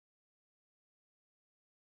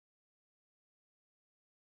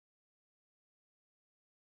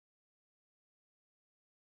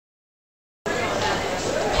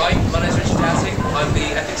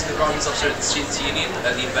to the Rhymes Officer at the Students' Union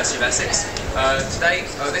at the University of Essex.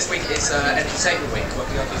 This week is Energy Saving Week,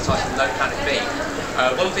 working under the title No Planet B.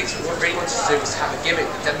 One of the things we really wanted to do was to have a gimmick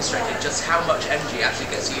that demonstrated just how much energy actually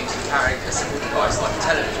gets used in powering a simple device like a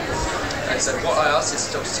television. And so what I asked is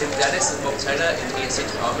Dr. Tim Dennis and Bob Taylor in the ESC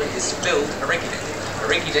department is to build a rinky-dink. A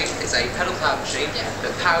rinky-dink is a pedal-powered machine that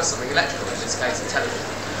powers something electrical, in this case a television.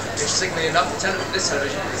 Interestingly enough, this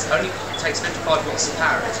television only takes 55 watts of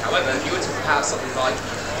power. However, if you were to power something like,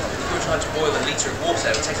 if you were trying to boil a litre of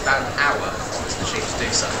water, it would take about an hour for this machine to do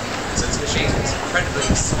so. So this machine is incredibly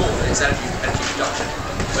small in its energy production.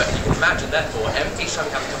 But you can imagine, therefore, each time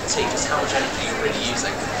you have a cup of tea, just how much energy you're really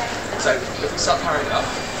using. So if we start powering it up,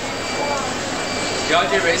 the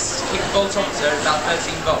idea is to keep the voltometer at about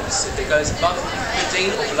 13 volts. If it goes above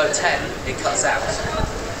 15 or below 10, it cuts out.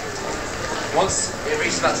 Once it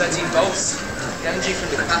reaches about 13 volts, the energy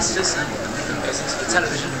from the capacitors goes into the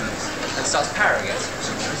television and starts powering it.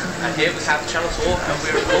 And here we have channel 4, and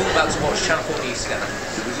we're all about to watch channel 4 news together.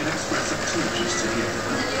 There is an express of 2 to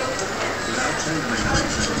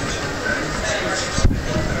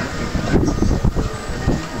hear.